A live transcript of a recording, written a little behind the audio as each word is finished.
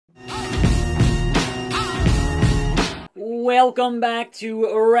Welcome back to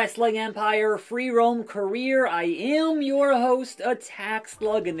Wrestling Empire Free Roam Career. I am your host,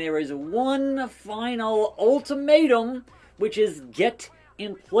 Attackslug, and there is one final ultimatum, which is get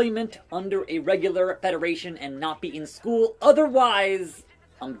employment under a regular federation and not be in school. Otherwise,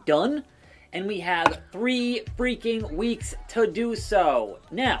 I'm done. And we have 3 freaking weeks to do so.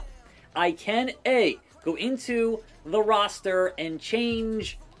 Now, I can A, go into the roster and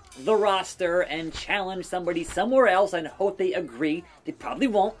change the roster and challenge somebody somewhere else and hope they agree. They probably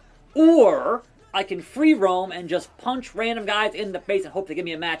won't. Or I can free roam and just punch random guys in the face and hope they give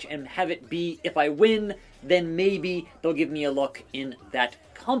me a match and have it be, if I win, then maybe they'll give me a look in that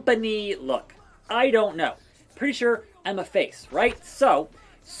company. Look, I don't know. Pretty sure I'm a face, right? So,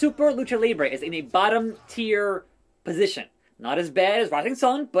 Super Lucha Libre is in a bottom tier position. Not as bad as Rising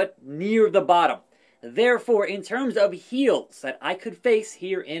Sun, but near the bottom. Therefore, in terms of heels that I could face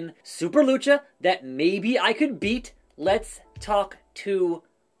here in Super Lucha that maybe I could beat, let's talk to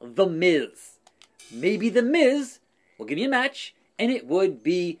The Miz. Maybe The Miz will give me a match, and it would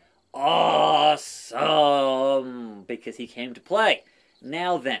be awesome because he came to play.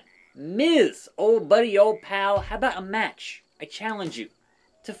 Now then, Miz, old buddy, old pal, how about a match? I challenge you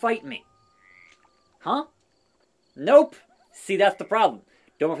to fight me. Huh? Nope. See, that's the problem.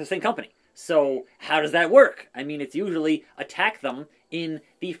 Don't work for the same company. So, how does that work? I mean, it's usually attack them in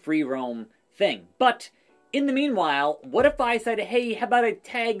the free roam thing. But, in the meanwhile, what if I said, hey, how about a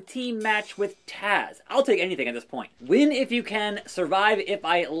tag team match with Taz? I'll take anything at this point. Win if you can, survive if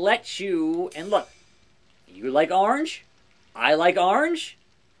I let you. And look, you like orange? I like orange?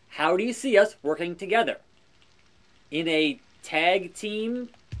 How do you see us working together? In a tag team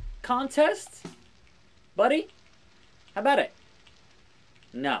contest? Buddy? How about it?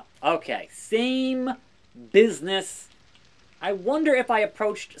 No. Okay. Same business. I wonder if I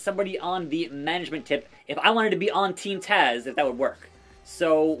approached somebody on the management tip, if I wanted to be on Team Taz, if that would work.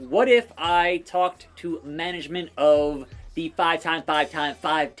 So, what if I talked to management of the 5-time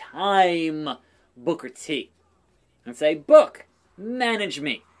Booker T? And say, Book, manage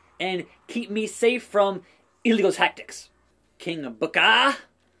me, and keep me safe from illegal tactics. King Booker.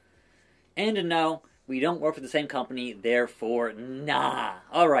 And no, we don't work for the same company, therefore, nah.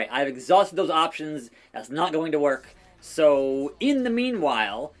 Alright, I've exhausted those options. That's not going to work. So, in the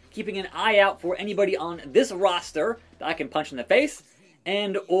meanwhile, keeping an eye out for anybody on this roster that I can punch in the face,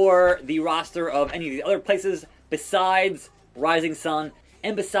 and or the roster of any of the other places besides Rising Sun,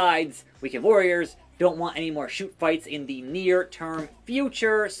 and besides Weekend Warriors. Don't want any more shoot fights in the near-term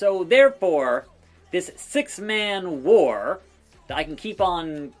future, so therefore, this 6-man war that I can keep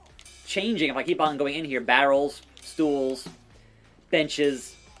on changing if I keep on going in here. Barrels, stools,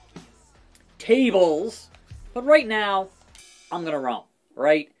 benches, tables. But right now, I'm gonna roam,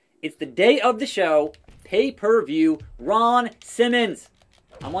 right? It's the day of the show, pay-per-view, Ron Simmons.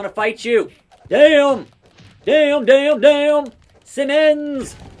 I wanna fight you. Damn! Damn, damn, damn!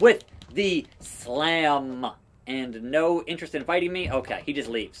 Simmons with the slam. And no interest in fighting me? Okay, he just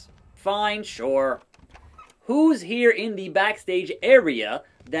leaves. Fine, sure. Who's here in the backstage area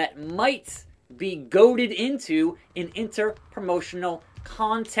that might be goaded into an inter-promotional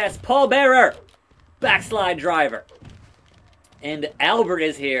contest? Paul Bearer, backslide driver. And Albert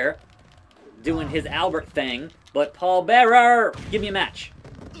is here, doing his Albert thing. But Paul Bearer, give me a match.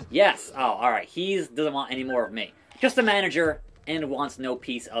 Yes. Oh, alright. He doesn't want any more of me. Just a manager, and wants no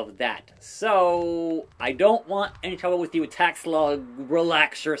piece of that. So, I don't want any trouble with you, attackslug.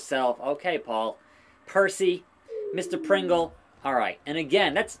 Relax yourself. Okay, Paul. Percy, Mr. Pringle. Alright, and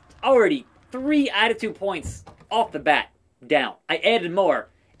again, that's already 3 attitude points off the bat. Down. I added more,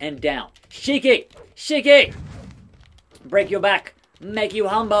 and down. Shiki! Shiki! Break your back. Make you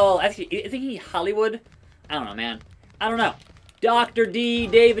humble. Actually, isn't he Hollywood? I don't know, man. I don't know. Dr. D,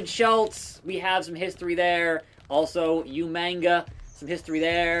 David Schultz. We have some history there. Also, Umanga. Some history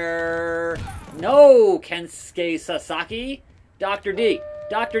there. No! Kensuke Sasaki. Dr. D.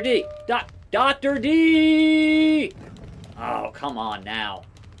 Dr. D. Dr. D! Oh, come on now.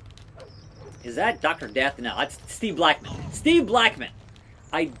 Is that Dr. Death? No, that's Steve Blackman. Steve Blackman!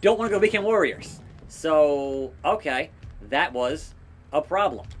 I don't want to go Weekend Warriors. So, okay. That was a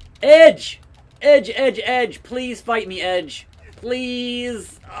problem. Edge! Edge, Edge, Edge. Please fight me, Edge.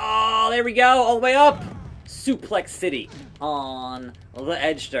 Please. Oh, there we go. All the way up. Suplex City on the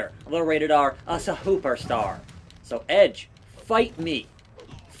Edgester. The rated R. A superstar. So, Edge, fight me.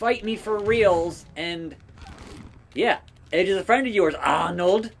 Fight me for reals. And, yeah. Edge is a friend of yours,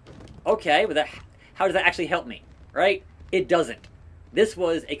 Arnold. Okay, but how does that actually help me? Right? It doesn't. This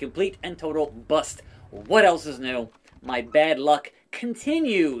was a complete and total bust. What else is new? My bad luck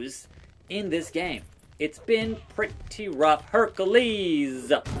continues in this game. It's been pretty rough.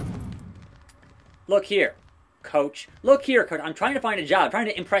 Hercules! Look here, coach. Look here, coach. I'm trying to find a job. I'm trying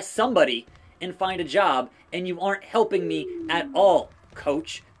to impress somebody and find a job, and you aren't helping me at all,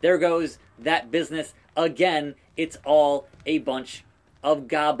 coach. There goes that business again. It's all a bunch of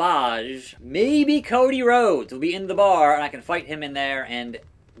garbage. Maybe Cody Rhodes will be in the bar, and I can fight him in there and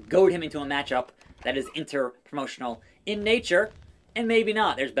goad him into a matchup that is inter-promotional in nature, and maybe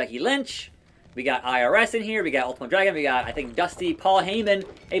not. There's Becky Lynch. We got IRS in here. We got Ultimate Dragon. We got, I think, Dusty, Paul Heyman.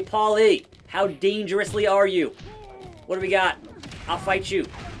 Hey, Paul E., how dangerously are you? What do we got? I'll fight you.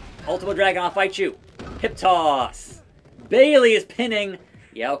 Ultimate Dragon, I'll fight you. Hip toss. Bailey is pinning.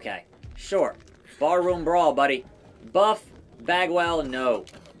 Yeah, okay. Sure. Barroom brawl, buddy. Buff, Bagwell, no.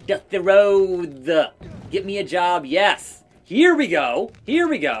 Dusty Rhodes. Get me a job, yes. Here we go. Here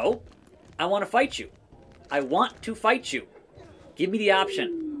we go. I want to fight you. I want to fight you. Give me the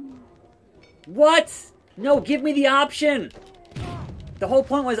option. What? No, give me the option. The whole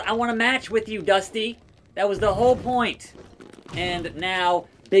point was I want to match with you, Dusty. That was the whole point. And now,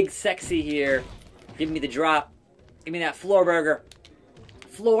 Big Sexy here. Give me the drop. Give me that floor burger.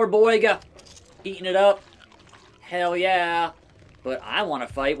 Floor boyga. Eating it up. Hell yeah. But I want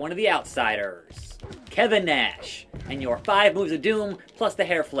to fight one of the outsiders. Kevin Nash. And your 5 moves of doom plus the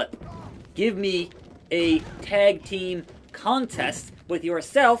hair flip. Give me a tag team contest with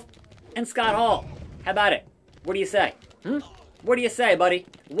yourself and Scott Hall. How about it? What do you say? What do you say, buddy?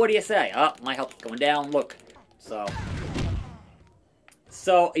 What do you say? Oh, my health's going down. Look.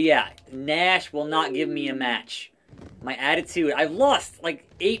 So, yeah. Nash will not give me a match. My attitude. I've lost like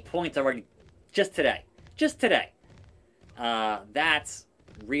 8 points already. Just today. Just today. That's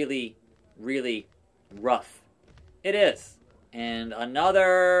really, really rough. It is. And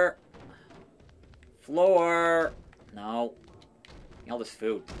another floor. No. All this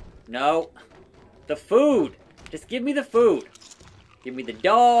food. No. The food. Just give me the food. Give me the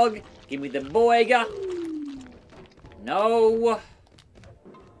dog. Give me the boyga. No.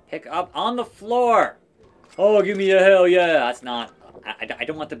 Pick up on the floor. Oh, give me a hell yeah. That's not. I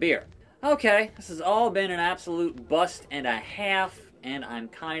don't want the beer. Okay. This has all been an absolute bust and a half. And I'm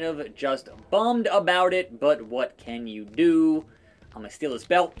kind of just bummed about it. But what can you do? I'm going to steal this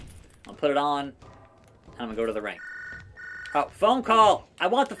belt. I'll put it on. And I'm going to go to the ring. Oh, phone call. I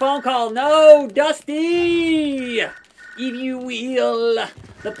want the phone call. No, Dusty. If you will.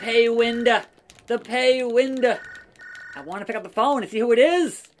 The pay window. The pay window. I want to pick up the phone and see who it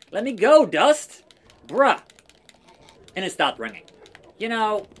is. Let me go, Dust. Bruh. And it stopped ringing. You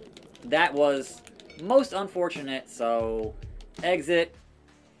know, that was most unfortunate, so exit.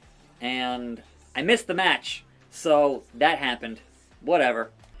 And I missed the match, so that happened.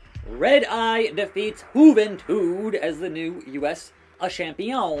 Whatever. Red Eye defeats Juventud as the new U.S.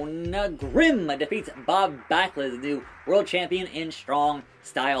 champion. Grimm defeats Bob Backlund as the new world champion in Strong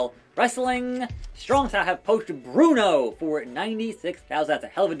Style Wrestling. Strong Style have poached Bruno for $96,000. That's a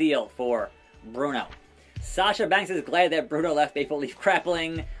hell of a deal for Bruno. Sasha Banks is glad that Bruno left Maple Leaf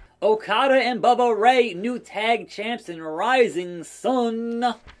Grappling. Okada and Bubba Ray, new tag champs in Rising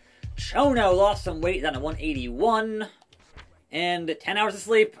Sun. Chono lost some weight down to 181. And 10 hours of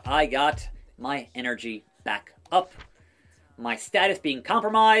sleep, I got my energy back up. My status being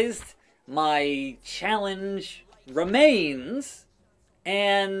compromised. My challenge remains.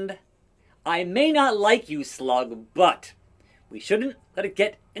 And I may not like you, Slug, but we shouldn't let it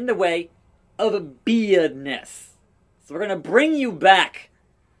get in the way of beardness. So we're going to bring you back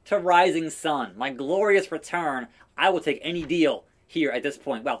to Rising Sun. My glorious return. I will take any deal here at this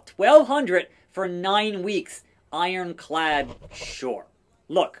point. Well, $1,200 for 9 weeks. Ironclad, sure.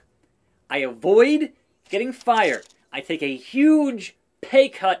 Look, I avoid getting fired. I take a huge pay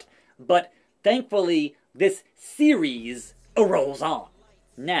cut, but thankfully this series rolls on.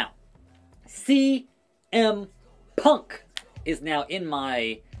 Now, CM Punk is now in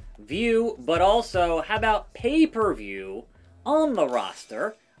my view, but also, how about pay-per-view on the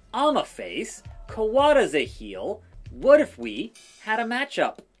roster? I'm a face, Kawada's a heel. What if we had a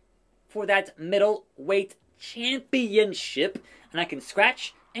matchup for that middleweight championship, and I can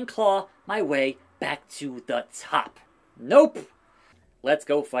scratch and claw my way back to the top? Nope. Let's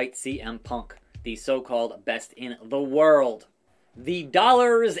go fight CM Punk, the so-called best in the world. The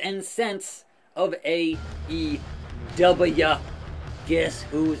dollars and cents of AEW. Guess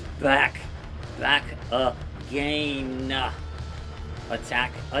who's back? Back again.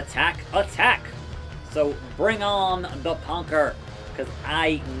 Attack, attack, attack. So bring on the punker, because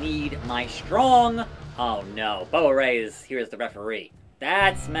I need my strong... Oh no, Bubba Ray is here as the referee.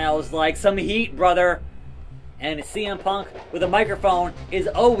 That smells like some heat, brother. And CM Punk with a microphone is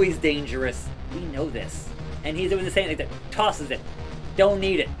always dangerous. We know this. And he's doing the same thing. Tosses it. Don't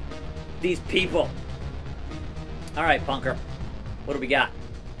need it. These people. Alright, Punker. What do we got?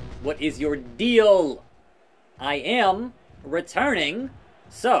 What is your deal? I am returning.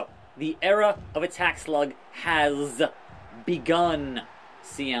 So, the era of attackslug has begun,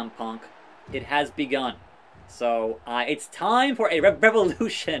 CM Punk. It has begun. So, it's time for a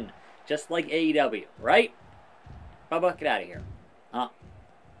revolution. Just like AEW, right? Bubba, get out of here.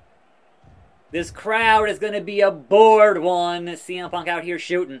 This crowd is going to be a bored one. CM Punk out here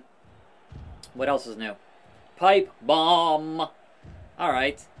shooting. What else is new? Pipe bomb.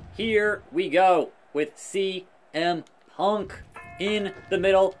 Alright, here we go with CM Punk in the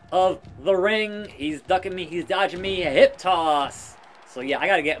middle of the ring. He's ducking me, he's dodging me. Hip toss. So yeah, I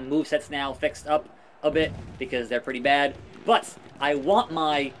got to get movesets now fixed up a bit because they're pretty bad. But I want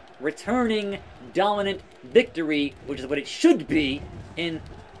my returning dominant victory, which is what it should be in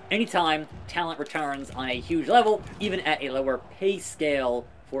anytime talent returns on a huge level, even at a lower pay scale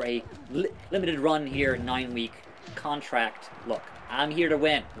for a limited run here, 9-week contract. Look, I'm here to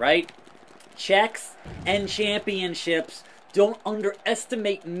win, right? Checks and championships. Don't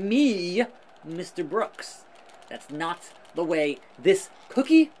underestimate me, Mr. Brooks. That's not the way this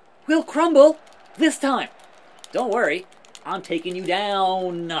cookie will crumble this time. Don't worry, I'm taking you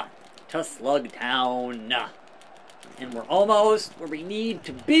down to Slug Town. And we're almost where we need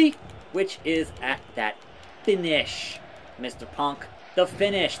to be, which is at that finish. Mr. Punk, the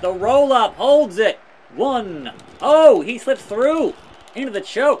finish, the roll-up, holds it. 1. Oh, he slips through into the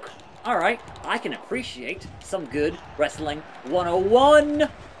choke. All right, I can appreciate some good wrestling 101.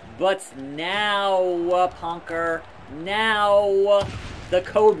 But now, Punker, now the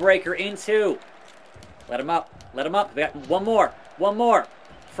code breaker into. Let him up, let him up. We got one more.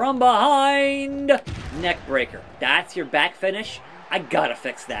 From behind, neck breaker. That's your back finish. I gotta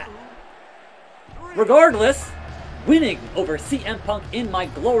fix that. Regardless, winning over CM Punk in my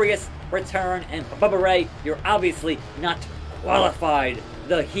glorious return. And Bubba Ray, you're obviously not qualified.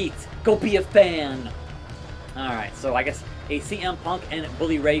 The heat. Go be a fan. Alright, so I guess a CM Punk and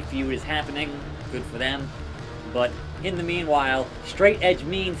Bully Ray feud is happening. Good for them. But in the meanwhile, straight edge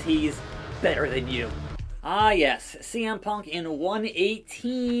means he's better than you. Ah yes, CM Punk in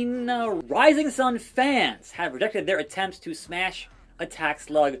 118. Rising Sun fans have rejected their attempts to smash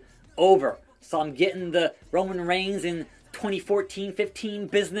attackslug over. So I'm getting the Roman Reigns in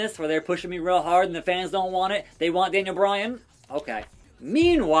 2014-15 business where they're pushing me real hard and the fans don't want it. They want Daniel Bryan. Okay.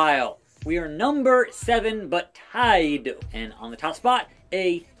 Meanwhile, we are number 7 but tied. And on the top spot,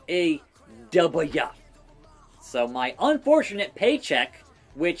 AAW. So my unfortunate paycheck,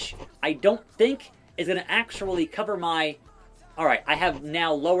 which I don't think is going to actually cover my... Alright, I have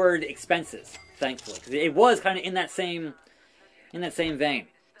now lowered expenses, thankfully. Because it was kind of in that same vein.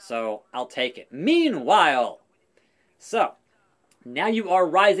 So, I'll take it. Meanwhile, so, now you are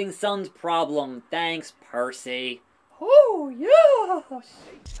Rising Sun's problem. Thanks, Percy. Oh, yes!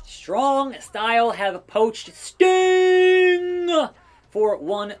 Strong Style have poached Sting for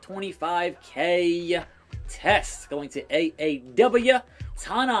 $125K. Test going to AAW.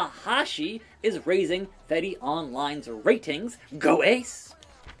 Tanahashi is raising Fetty Online's ratings. Go Ace!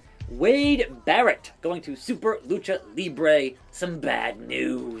 Wade Barrett going to Super Lucha Libre. Some bad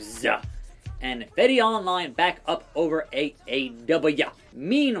news. And Fetty Online back up over AAW.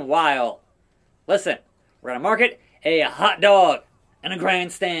 Meanwhile, listen, we're going to market a hot dog and a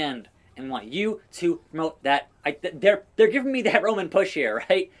grandstand. And we want you to promote that. They're giving me that Roman push here,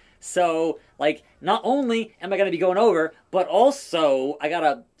 right? So, like, not only am I going to be going over, but also I got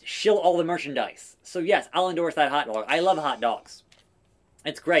to shill all the merchandise. So, yes, I'll endorse that hot dog. I love hot dogs.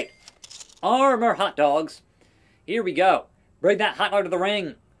 It's great. Armor hot dogs. Here we go. Bring that hot dog to the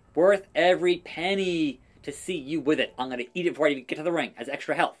ring. Worth every penny to see you with it. I'm going to eat it before I even get to the ring. That's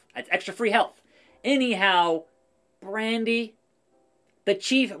extra health. That's extra free health. Anyhow, Brandy, the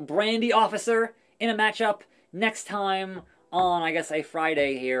chief Brandy officer in a matchup next time on, I guess, a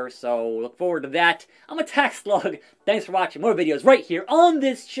Friday here, so look forward to that. I'm attackslug. Thanks for watching. More videos right here on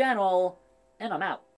this channel, and I'm out.